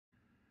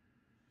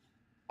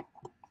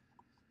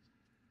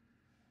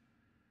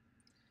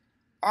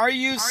Are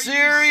you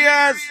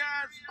serious?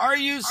 Are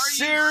you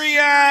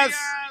serious?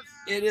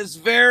 It is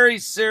very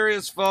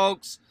serious,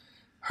 folks.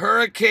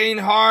 Hurricane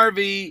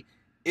Harvey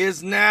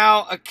is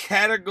now a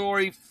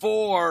Category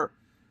 4.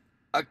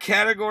 A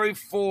Category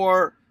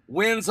 4,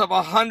 winds of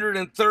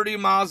 130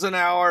 miles an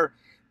hour,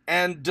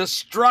 and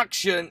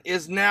destruction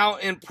is now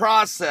in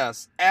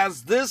process.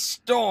 As this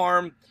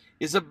storm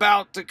is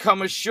about to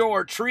come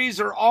ashore,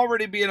 trees are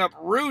already being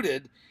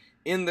uprooted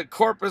in the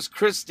Corpus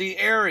Christi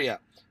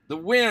area. The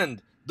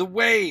wind, the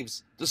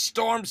waves, the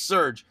storm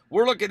surge.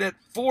 We're looking at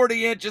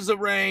 40 inches of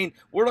rain.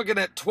 We're looking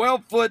at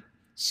 12-foot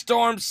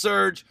storm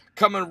surge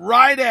coming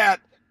right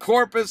at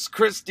Corpus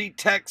Christi,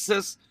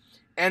 Texas,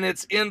 and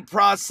it's in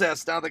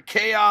process. Now, the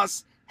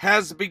chaos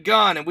has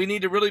begun, and we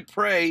need to really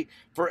pray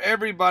for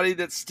everybody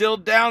that's still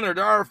down there.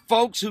 There are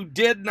folks who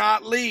did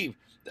not leave.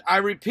 I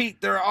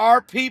repeat, there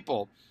are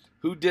people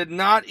who did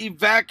not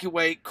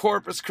evacuate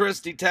Corpus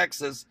Christi,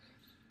 Texas.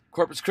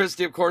 Corpus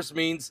Christi, of course,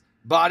 means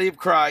body of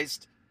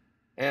Christ,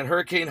 and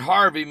Hurricane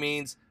Harvey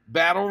means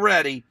battle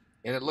ready,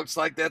 and it looks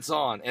like that's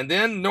on. And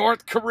then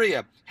North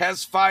Korea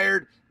has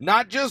fired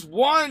not just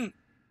one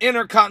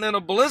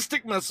intercontinental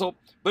ballistic missile,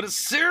 but a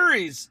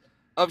series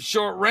of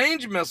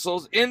short-range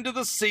missiles into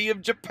the Sea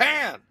of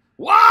Japan.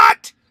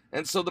 What?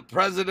 And so the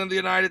President of the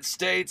United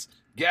States,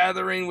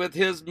 gathering with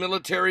his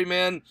military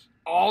men,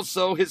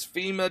 also his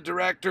FEMA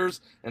directors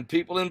and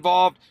people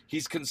involved,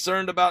 he's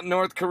concerned about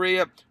North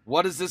Korea.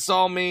 What does this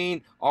all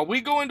mean? Are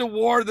we going to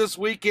war this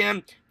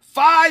weekend?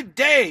 5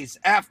 days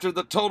after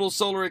the total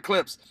solar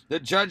eclipse, the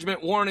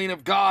judgment warning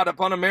of God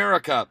upon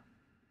America,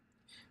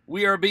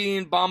 we are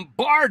being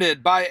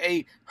bombarded by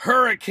a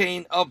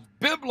hurricane of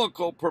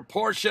biblical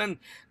proportion,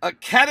 a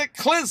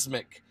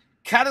cataclysmic,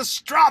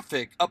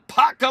 catastrophic,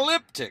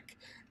 apocalyptic,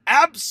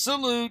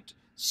 absolute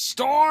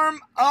storm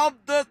of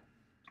the,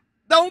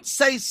 don't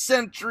say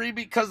century,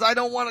 because I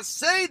don't want to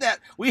say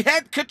that. We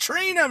had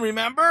Katrina,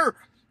 remember?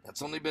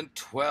 That's only been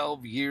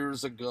 12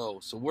 years ago.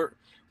 So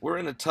we're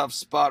in a tough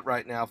spot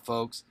right now,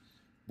 folks.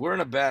 We're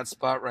in a bad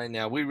spot right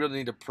now. We really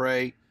need to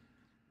pray.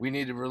 We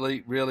need to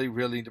really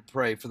need to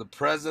pray for the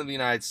President of the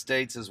United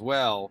States as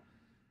well,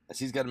 as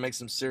he's got to make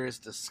some serious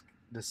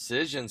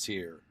decisions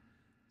here.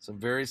 Some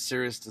very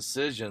serious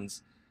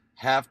decisions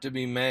have to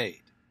be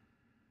made.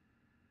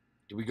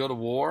 Do we go to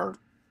war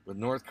with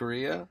North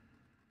Korea?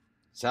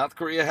 South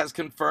Korea has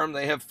confirmed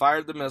they have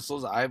fired the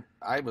missiles. I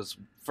was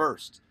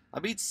first. I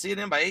beat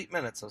CNN by 8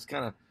 minutes.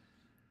 I'm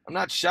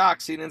not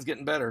shocked. CNN's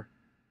getting better.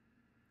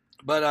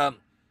 But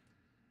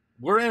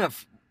we're in a,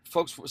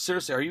 folks,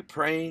 seriously, are you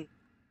praying?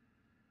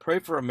 Pray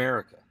for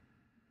America,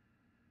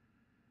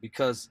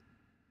 because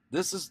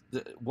this is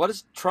what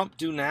does Trump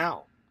do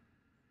now?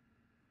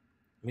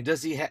 I mean,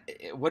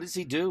 what does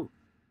he do?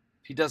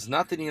 If he does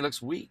nothing, he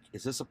looks weak.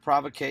 Is this a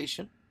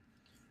provocation?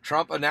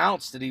 Trump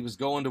announced that he was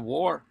going to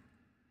war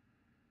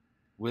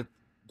with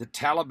the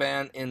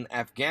Taliban in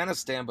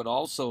Afghanistan, but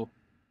also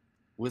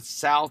with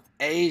South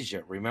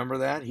Asia. Remember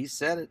that? He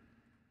said it.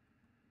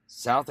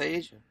 South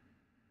Asia.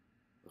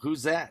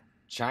 Who's that?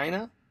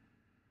 China?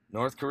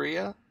 North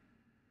Korea?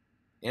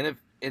 And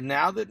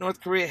now that North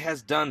Korea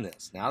has done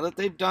this, now that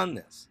they've done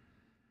this,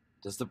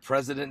 does the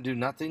president do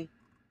nothing?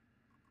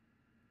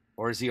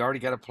 Or has he already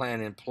got a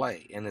plan in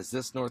play? And is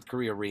this North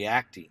Korea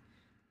reacting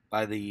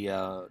by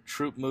the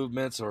troop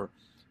movements or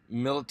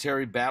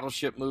military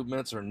battleship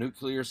movements or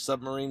nuclear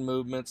submarine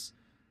movements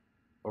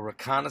or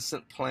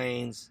reconnaissance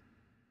planes?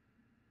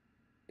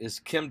 Is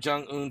Kim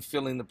Jong-un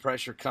feeling the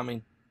pressure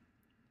coming?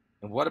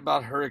 And what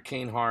about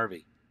Hurricane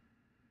Harvey?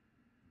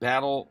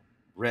 Battle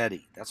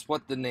ready. That's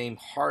what the name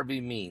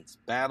Harvey means.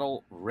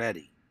 Battle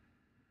ready.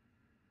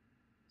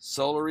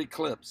 Solar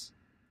eclipse.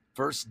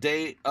 First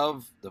day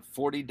of the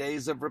 40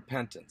 days of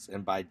repentance.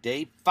 And by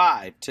day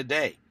 5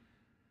 today,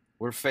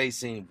 we're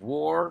facing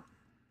war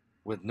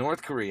with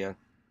North Korea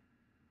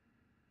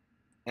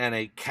and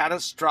a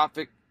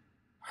catastrophic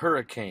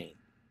hurricane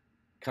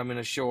coming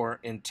ashore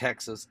in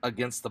Texas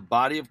against the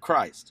body of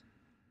Christ,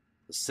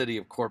 the city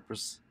of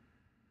Corpus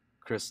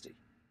Christi.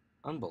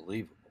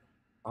 Unbelievable.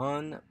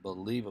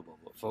 Unbelievable.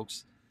 But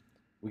folks,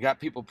 we got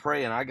people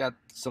praying. I got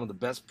some of the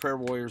best prayer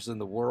warriors in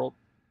the world.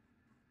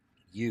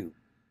 You,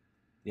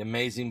 the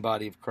amazing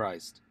body of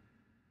Christ.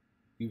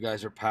 You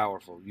guys are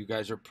powerful. You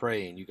guys are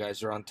praying. You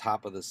guys are on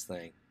top of this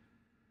thing.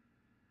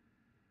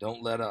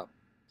 Don't let up.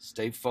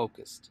 Stay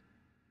focused.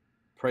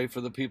 Pray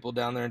for the people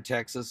down there in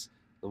Texas,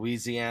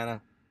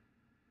 Louisiana,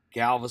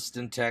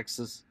 Galveston,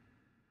 Texas,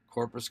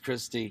 Corpus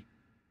Christi.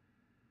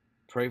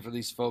 Pray for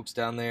these folks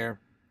down there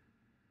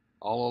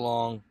all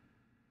along.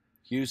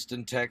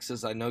 Houston,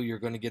 Texas, I know you're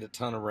going to get a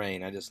ton of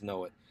rain. I just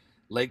know it.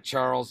 Lake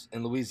Charles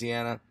in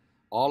Louisiana,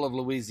 all of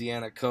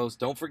Louisiana coast.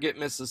 Don't forget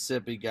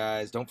Mississippi,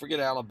 guys. Don't forget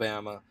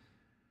Alabama.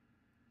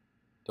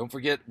 Don't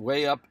forget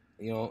way up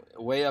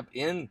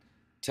in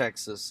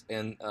Texas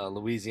and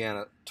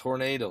Louisiana,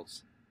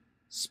 tornadoes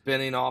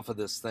spinning off of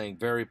this thing.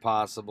 Very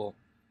possible.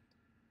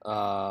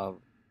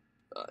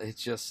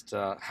 It's just,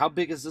 how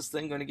big is this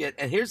thing going to get?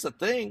 And here's the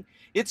thing.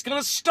 It's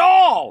going to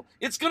stall.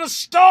 It's going to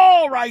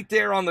stall right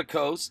there on the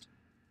coast.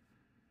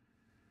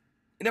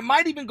 And it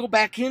might even go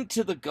back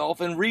into the Gulf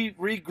and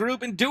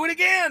regroup and do it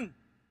again.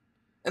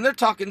 And they're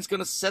talking it's going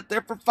to sit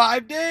there for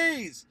 5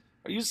 days.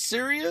 Are you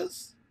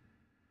serious?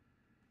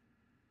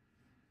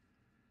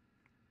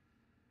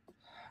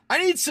 I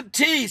need some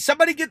tea.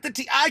 Somebody get the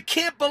tea. I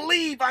can't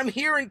believe I'm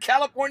here in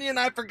California and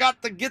I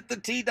forgot to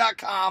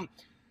getthetea.com.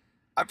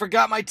 I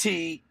forgot my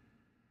tea.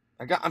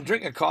 I'm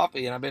drinking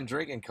coffee, and I've been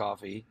drinking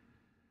coffee.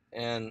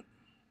 And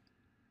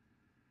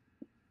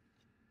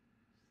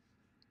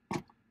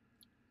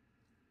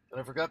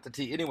I forgot the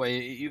tea.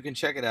 Anyway, you can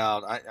check it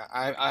out.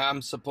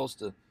 I'm supposed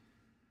to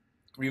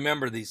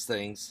remember these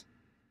things.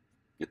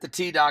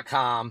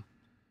 Getthetea.com.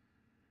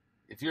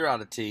 If you're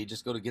out of tea,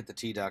 just go to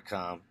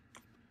getthetea.com.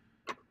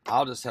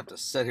 I'll just have to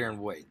sit here and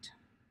wait.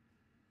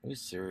 Are you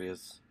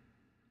serious?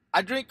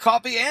 I drink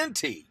coffee and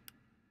tea.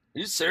 Are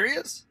you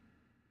serious?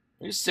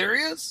 Are you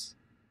serious?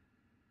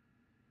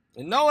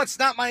 And no, it's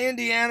not my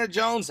Indiana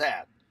Jones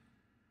hat.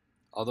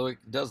 Although it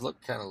does look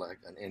kind of like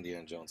an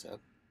Indiana Jones hat.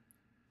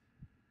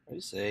 Are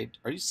you saved?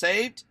 Are you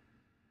saved?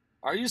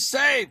 Are you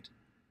saved?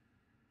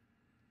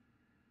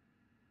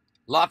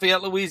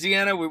 Lafayette,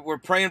 Louisiana, we're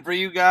praying for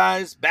you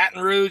guys.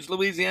 Baton Rouge,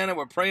 Louisiana,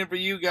 we're praying for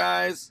you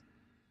guys.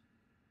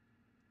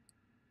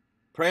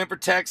 Praying for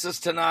Texas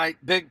tonight,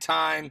 big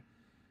time.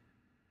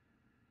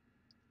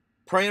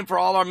 Praying for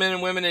all our men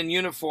and women in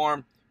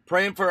uniform.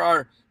 Praying for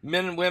our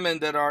men and women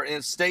that are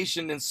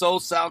stationed in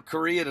Seoul, South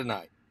Korea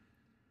tonight.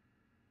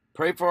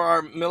 Pray for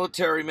our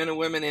military men and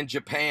women in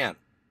Japan,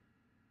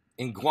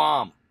 in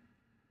Guam.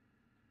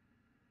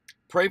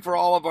 Pray for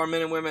all of our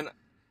men and women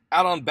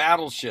out on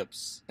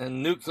battleships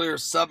and nuclear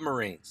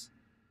submarines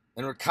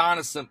and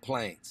reconnaissance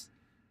planes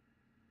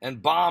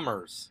and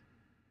bombers.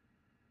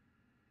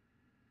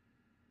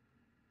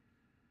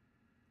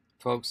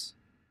 Folks,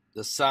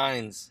 the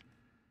signs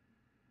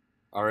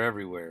are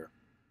everywhere.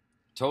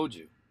 Told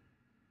you.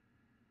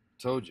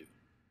 Told you.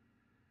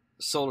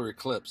 The solar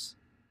eclipse.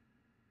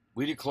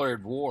 We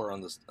declared war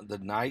on the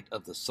night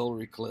of the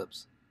solar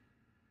eclipse.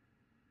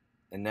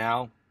 And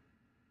now,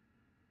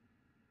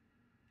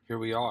 here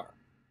we are.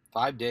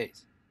 5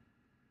 days.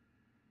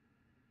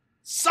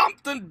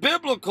 Something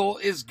biblical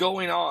is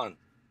going on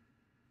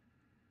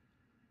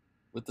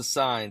with the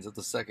signs of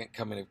the second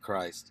coming of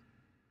Christ.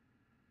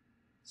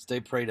 Stay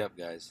prayed up,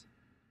 guys.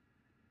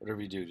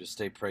 Whatever you do, just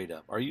stay prayed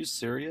up. Are you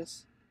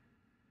serious?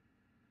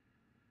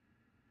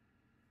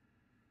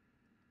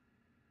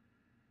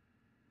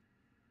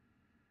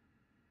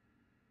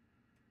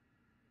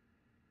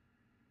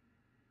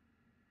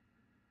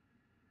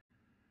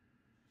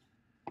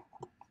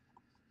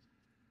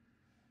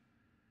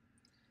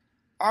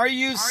 Are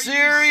you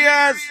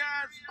serious?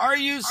 Are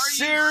you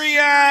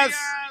serious?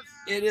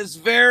 It is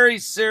very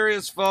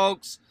serious,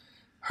 folks.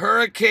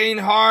 Hurricane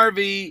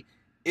Harvey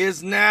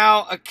is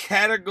now a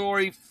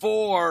Category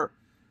 4.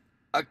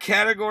 A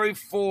Category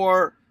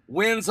 4,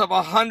 winds of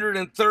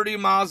 130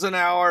 miles an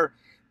hour,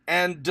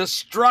 and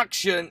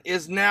destruction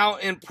is now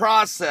in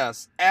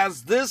process.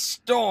 As this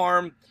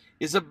storm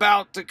is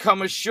about to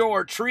come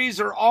ashore,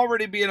 trees are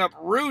already being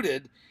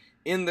uprooted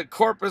in the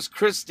Corpus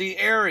Christi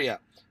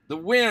area. The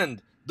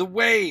wind, the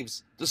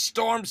waves, the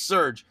storm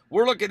surge.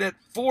 We're looking at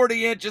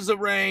 40 inches of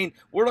rain.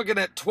 We're looking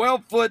at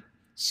 12-foot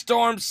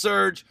storm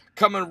surge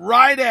coming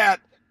right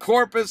at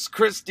Corpus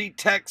Christi,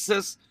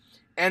 Texas,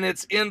 and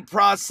it's in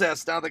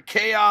process. Now, the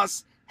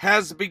chaos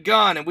has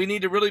begun, and we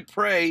need to really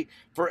pray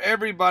for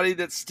everybody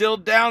that's still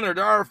down there.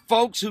 There are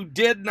folks who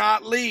did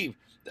not leave.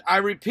 I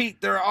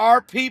repeat, there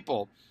are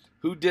people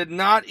who did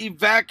not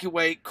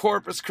evacuate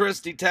Corpus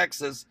Christi,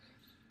 Texas.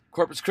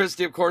 Corpus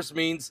Christi, of course,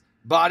 means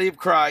body of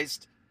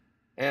Christ.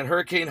 And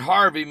Hurricane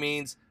Harvey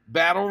means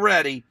battle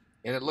ready,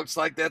 and it looks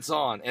like that's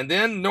on. And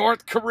then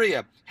North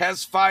Korea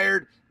has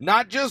fired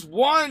not just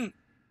one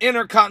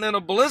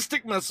intercontinental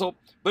ballistic missile,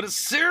 but a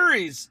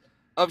series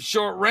of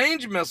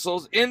short-range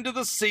missiles into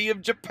the Sea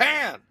of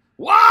Japan.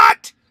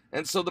 What?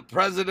 And so the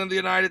President of the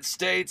United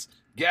States,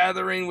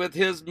 gathering with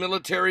his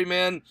military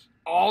men,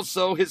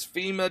 also his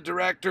FEMA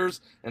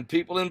directors and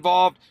people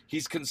involved,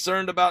 he's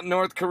concerned about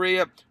North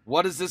Korea.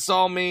 What does this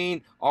all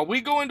mean? Are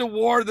we going to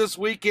war this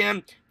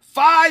weekend?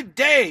 5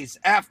 days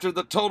after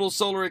the total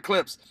solar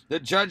eclipse, the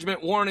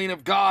judgment warning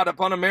of God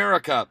upon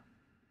America.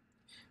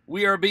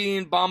 We are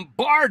being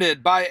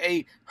bombarded by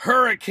a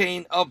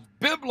hurricane of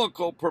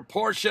biblical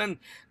proportion,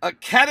 a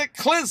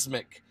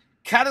cataclysmic,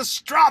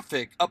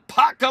 catastrophic,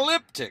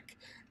 apocalyptic,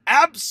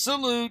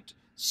 absolute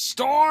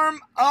storm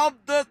of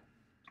the,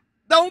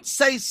 don't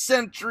say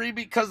century,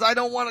 because I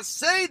don't want to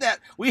say that.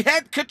 We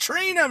had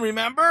Katrina,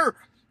 remember?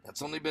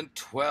 That's only been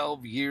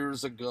 12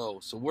 years ago.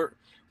 So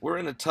we're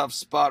in a tough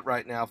spot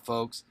right now,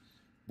 folks.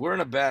 We're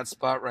in a bad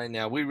spot right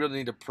now. We really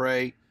need to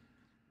pray.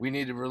 We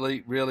need to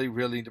really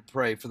need to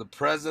pray for the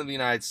President of the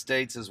United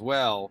States as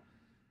well,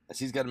 as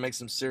he's got to make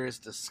some serious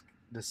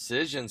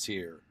decisions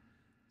here.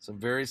 Some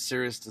very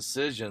serious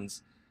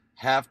decisions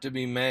have to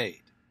be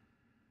made.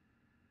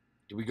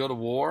 Do we go to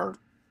war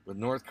with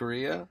North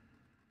Korea?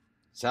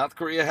 South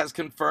Korea has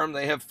confirmed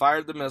they have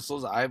fired the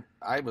missiles. I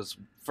was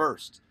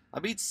first. I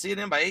beat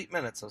CNN by 8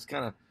 minutes.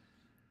 I'm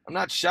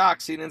not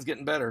shocked. CNN's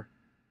getting better.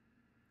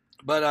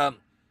 But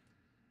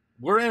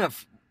we're in a,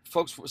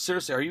 folks,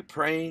 seriously, are you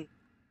praying?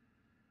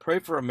 Pray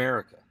for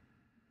America.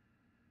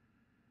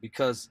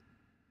 Because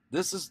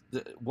this is,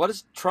 what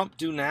does Trump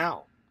do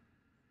now?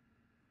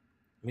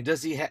 I mean,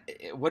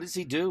 what does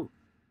he do?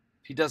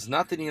 If he does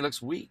nothing, he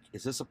looks weak.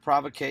 Is this a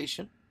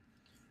provocation?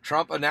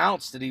 Trump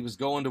announced that he was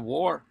going to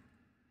war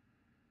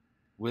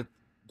with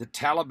the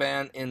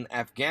Taliban in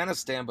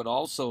Afghanistan, but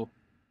also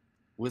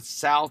with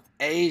South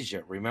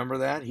Asia. Remember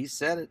that? He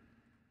said it.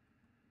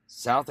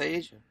 South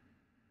Asia.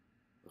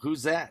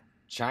 Who's that?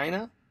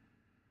 China?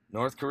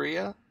 North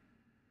Korea?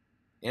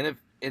 And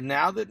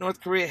now that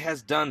North Korea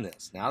has done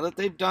this, now that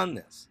they've done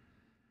this,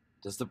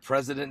 does the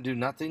president do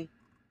nothing?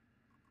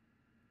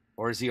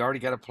 Or has he already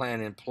got a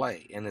plan in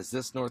play? And is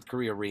this North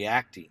Korea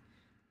reacting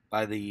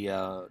by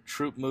the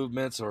troop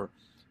movements or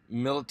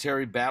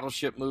military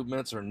battleship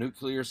movements or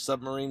nuclear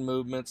submarine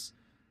movements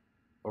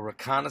or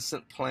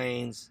reconnaissance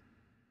planes?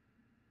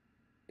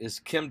 Is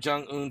Kim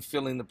Jong-un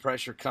feeling the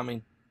pressure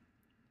coming?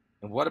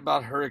 And what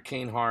about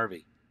Hurricane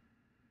Harvey?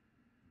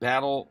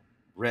 Battle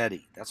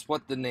ready. That's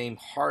what the name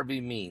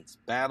Harvey means.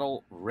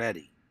 Battle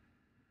ready.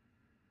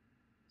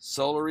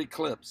 Solar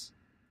eclipse.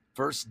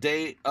 First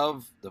day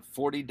of the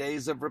 40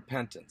 days of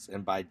repentance.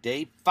 And by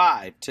day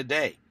 5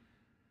 today,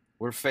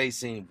 we're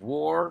facing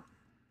war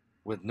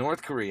with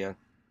North Korea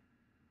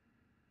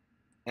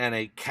and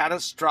a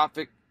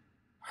catastrophic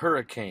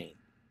hurricane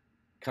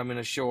coming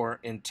ashore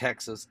in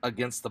Texas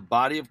against the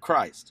body of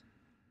Christ,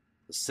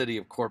 the city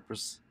of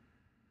Corpus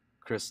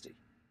Christi.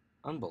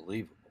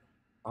 Unbelievable.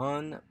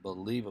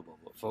 Unbelievable.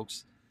 But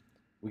folks,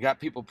 we got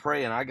people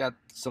praying. I got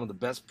some of the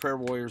best prayer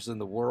warriors in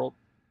the world.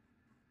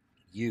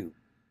 You,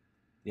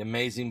 the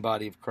amazing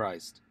body of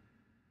Christ.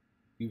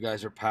 You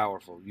guys are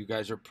powerful. You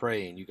guys are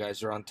praying. You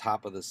guys are on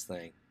top of this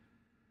thing.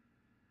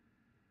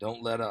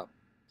 Don't let up.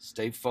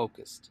 Stay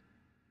focused.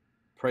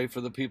 Pray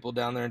for the people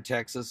down there in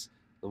Texas,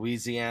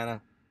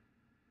 Louisiana,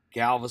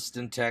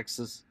 Galveston,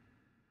 Texas,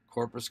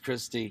 Corpus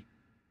Christi.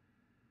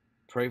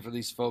 Pray for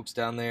these folks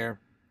down there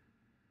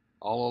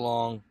all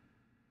along.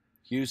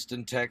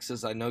 Houston,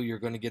 Texas. I know you're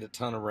going to get a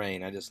ton of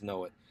rain. I just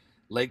know it.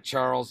 Lake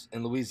Charles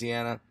in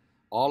Louisiana.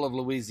 All of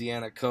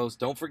Louisiana coast.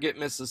 Don't forget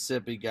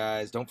Mississippi,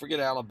 guys. Don't forget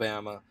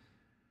Alabama.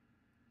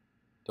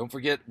 Don't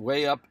forget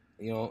way up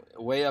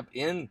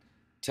in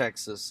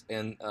Texas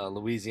and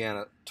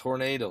Louisiana,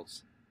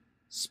 tornadoes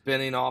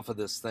spinning off of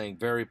this thing.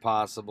 Very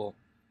possible.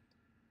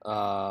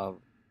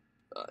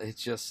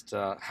 It's just,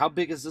 how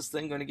big is this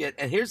thing going to get?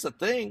 And here's the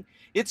thing.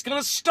 It's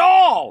going to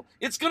stall.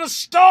 It's going to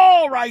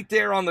stall right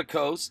there on the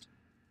coast.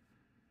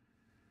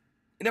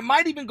 And it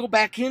might even go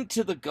back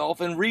into the Gulf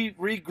and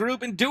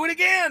regroup and do it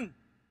again.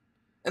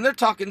 And they're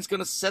talking it's going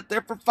to sit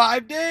there for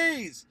 5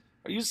 days.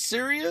 Are you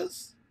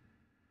serious?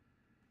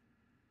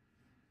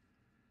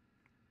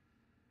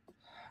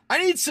 I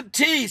need some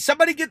tea.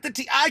 Somebody get the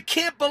tea. I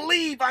can't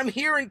believe I'm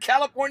here in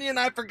California and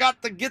I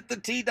forgot to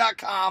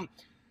getthetea.com.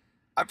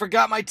 I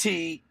forgot my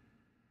tea.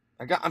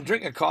 I'm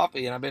drinking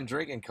coffee, and I've been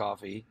drinking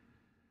coffee.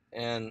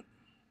 And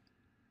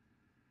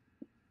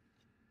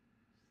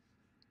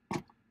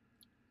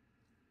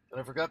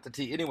I forgot the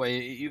tea.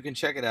 Anyway, you can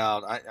check it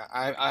out.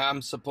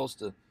 I'm supposed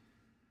to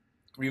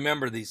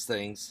remember these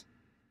things.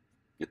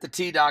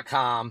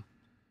 Getthetea.com.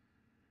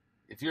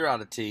 If you're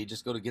out of tea,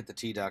 just go to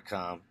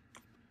getthetea.com.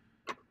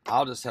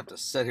 I'll just have to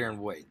sit here and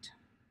wait.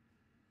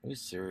 Are you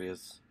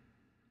serious?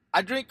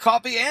 I drink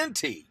coffee and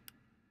tea.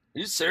 Are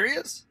you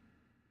serious?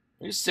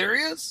 Are you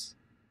serious?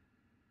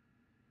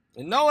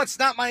 And no, it's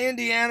not my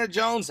Indiana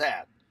Jones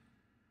hat.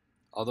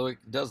 Although it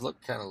does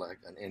look kind of like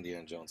an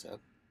Indiana Jones hat.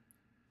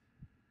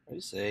 Are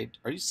you saved?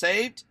 Are you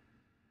saved?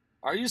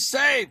 Are you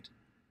saved?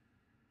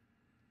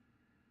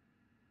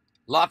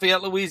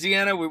 Lafayette,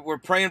 Louisiana, we're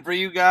praying for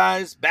you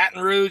guys.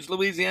 Baton Rouge,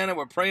 Louisiana,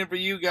 we're praying for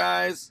you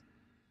guys.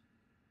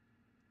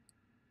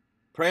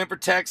 Praying for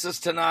Texas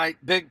tonight,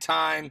 big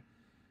time.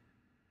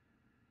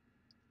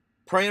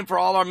 Praying for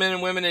all our men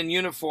and women in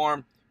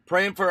uniform.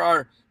 Praying for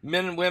our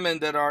men and women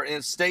that are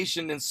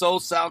stationed in Seoul,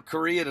 South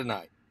Korea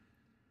tonight.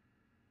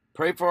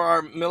 Pray for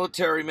our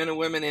military men and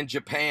women in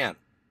Japan,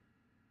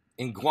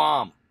 in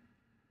Guam.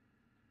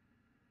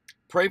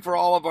 Pray for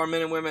all of our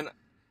men and women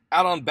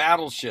out on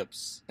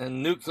battleships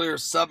and nuclear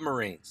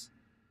submarines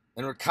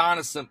and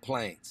reconnaissance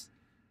planes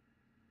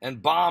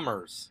and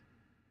bombers.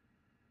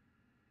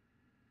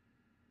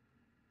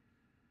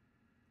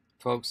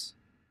 Folks,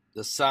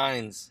 the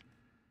signs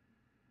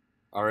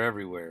are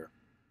everywhere.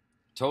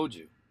 Told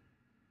you.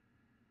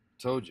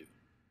 The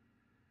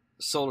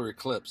solar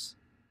eclipse.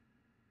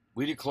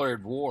 We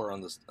declared war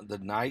on the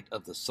night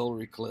of the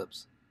solar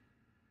eclipse.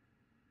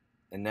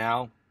 And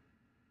now,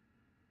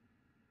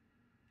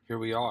 here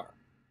we are.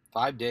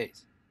 5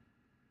 days.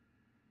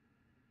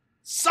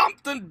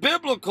 Something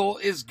biblical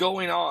is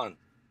going on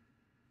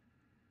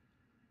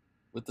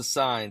with the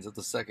signs of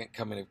the second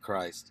coming of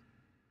Christ.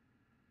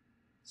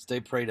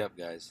 Stay prayed up,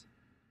 guys.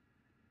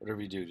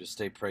 Whatever you do, just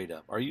stay prayed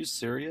up. Are you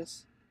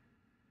serious?